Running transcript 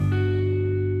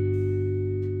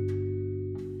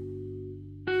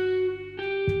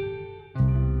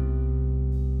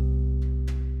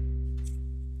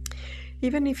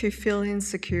Even if you feel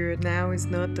insecure, now is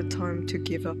not the time to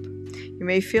give up. You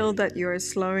may feel that you are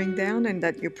slowing down and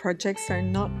that your projects are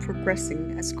not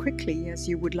progressing as quickly as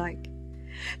you would like.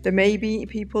 There may be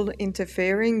people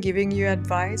interfering, giving you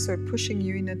advice, or pushing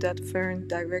you in a different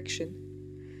direction.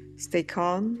 Stay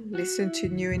calm, listen to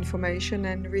new information,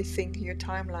 and rethink your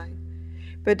timeline.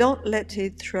 But don't let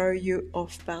it throw you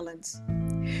off balance.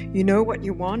 You know what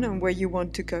you want and where you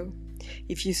want to go.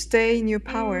 If you stay in your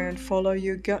power and follow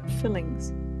your gut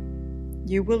feelings,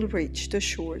 you will reach the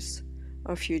shores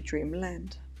of your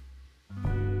dreamland.